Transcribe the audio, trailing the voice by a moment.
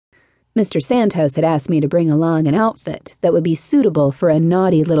Mr. Santos had asked me to bring along an outfit that would be suitable for a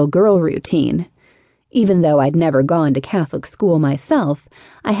naughty little girl routine. Even though I'd never gone to Catholic school myself,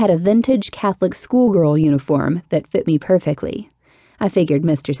 I had a vintage Catholic schoolgirl uniform that fit me perfectly. I figured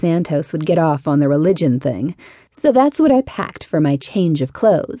Mr. Santos would get off on the religion thing, so that's what I packed for my change of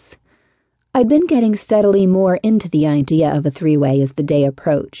clothes. I'd been getting steadily more into the idea of a three-way as the day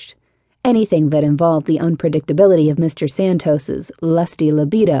approached. Anything that involved the unpredictability of Mr. Santos's lusty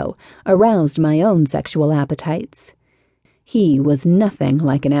libido aroused my own sexual appetites. He was nothing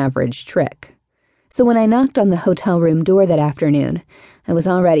like an average trick. So when I knocked on the hotel room door that afternoon, I was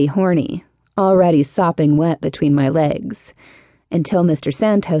already horny, already sopping wet between my legs, until Mr.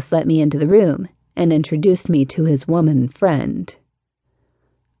 Santos let me into the room and introduced me to his woman friend.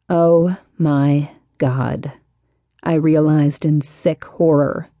 Oh my God, I realized in sick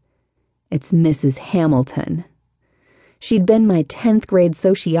horror. It's Mrs. Hamilton. She'd been my 10th grade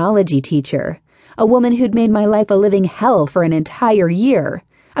sociology teacher, a woman who'd made my life a living hell for an entire year.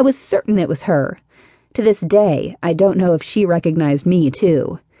 I was certain it was her. To this day, I don't know if she recognized me,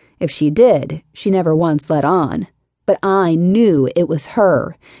 too. If she did, she never once let on. But I knew it was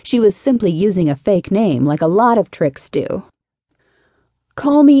her. She was simply using a fake name like a lot of tricks do.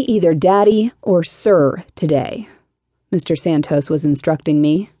 "Call me either Daddy or Sir today," Mr. Santos was instructing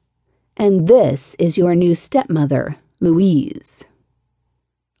me. "And this is your new stepmother, Louise."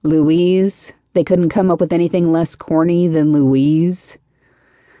 Louise? They couldn't come up with anything less corny than Louise?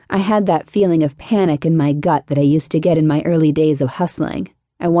 I had that feeling of panic in my gut that I used to get in my early days of hustling.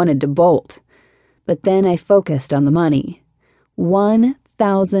 I wanted to bolt. But then I focused on the money.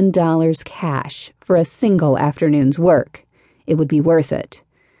 $1,000 cash for a single afternoon's work. It would be worth it.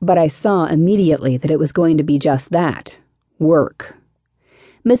 But I saw immediately that it was going to be just that. Work.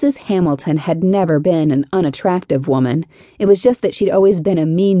 Mrs. Hamilton had never been an unattractive woman. It was just that she'd always been a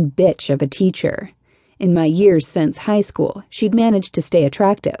mean bitch of a teacher. In my years since high school, she'd managed to stay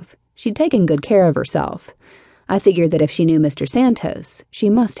attractive. She'd taken good care of herself. I figured that if she knew Mr. Santos, she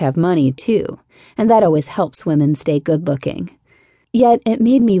must have money, too, and that always helps women stay good-looking. Yet it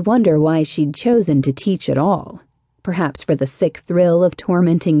made me wonder why she'd chosen to teach at all. Perhaps for the sick thrill of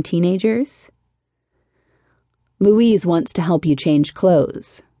tormenting teenagers? "Louise wants to help you change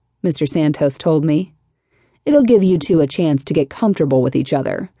clothes," Mr. Santos told me. "It'll give you two a chance to get comfortable with each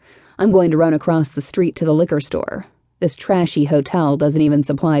other. I'm going to run across the street to the liquor store. This trashy hotel doesn't even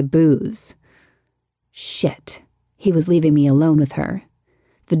supply booze." Shit. He was leaving me alone with her.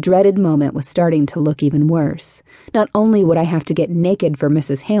 The dreaded moment was starting to look even worse. Not only would I have to get naked for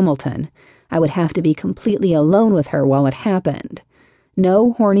Mrs. Hamilton, I would have to be completely alone with her while it happened.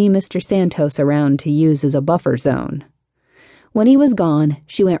 No horny Mr. Santos around to use as a buffer zone. When he was gone,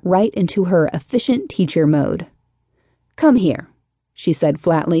 she went right into her efficient teacher mode. "Come here," she said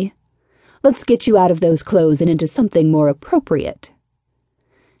flatly. "Let's get you out of those clothes and into something more appropriate."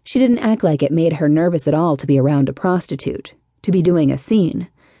 She didn't act like it made her nervous at all to be around a prostitute, to be doing a scene.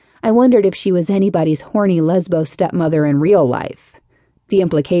 I wondered if she was anybody's horny lesbo stepmother in real life. The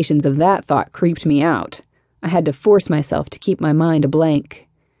implications of that thought creeped me out. I had to force myself to keep my mind a blank.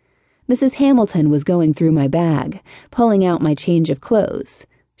 Mrs. Hamilton was going through my bag, pulling out my change of clothes.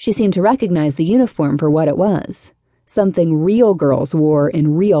 She seemed to recognize the uniform for what it was. Something real girls wore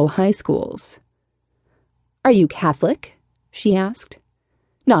in real high schools. "Are you Catholic?" she asked.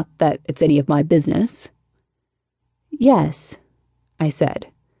 "Not that it's any of my business." "Yes," I said,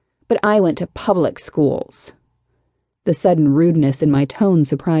 "but I went to public schools." The sudden rudeness in my tone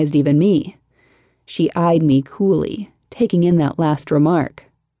surprised even me. She eyed me coolly, taking in that last remark.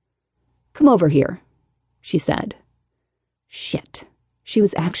 "Come over here," she said. Shit. She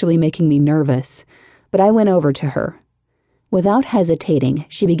was actually making me nervous, but I went over to her. Without hesitating,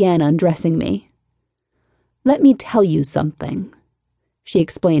 she began undressing me. "Let me tell you something," she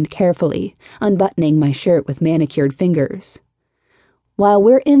explained carefully, unbuttoning my shirt with manicured fingers. "While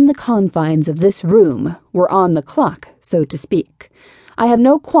we're in the confines of this room, we're on the clock, so to speak. I have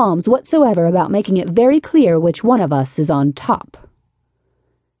no qualms whatsoever about making it very clear which one of us is on top."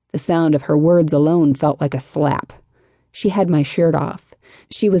 The sound of her words alone felt like a slap. She had my shirt off.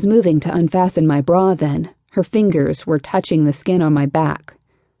 She was moving to unfasten my bra then. Her fingers were touching the skin on my back.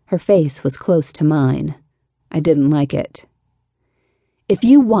 Her face was close to mine. I didn't like it. "If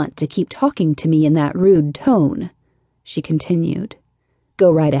you want to keep talking to me in that rude tone," she continued,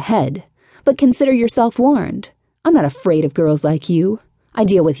 "go right ahead, but consider yourself warned. I'm not afraid of girls like you. I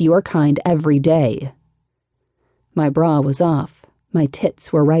deal with your kind every day." My bra was off. My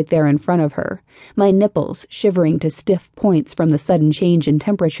tits were right there in front of her, my nipples shivering to stiff points from the sudden change in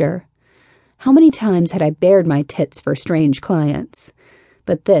temperature. How many times had I bared my tits for strange clients?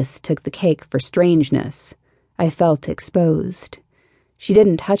 But this took the cake for strangeness. I felt exposed. She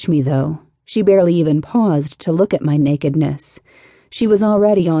didn't touch me, though. She barely even paused to look at my nakedness. She was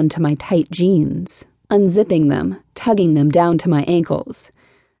already onto my tight jeans, unzipping them, tugging them down to my ankles.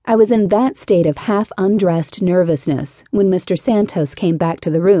 I was in that state of half-undressed nervousness when Mr. Santos came back to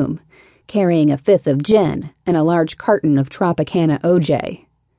the room, carrying a fifth of gin and a large carton of Tropicana OJ.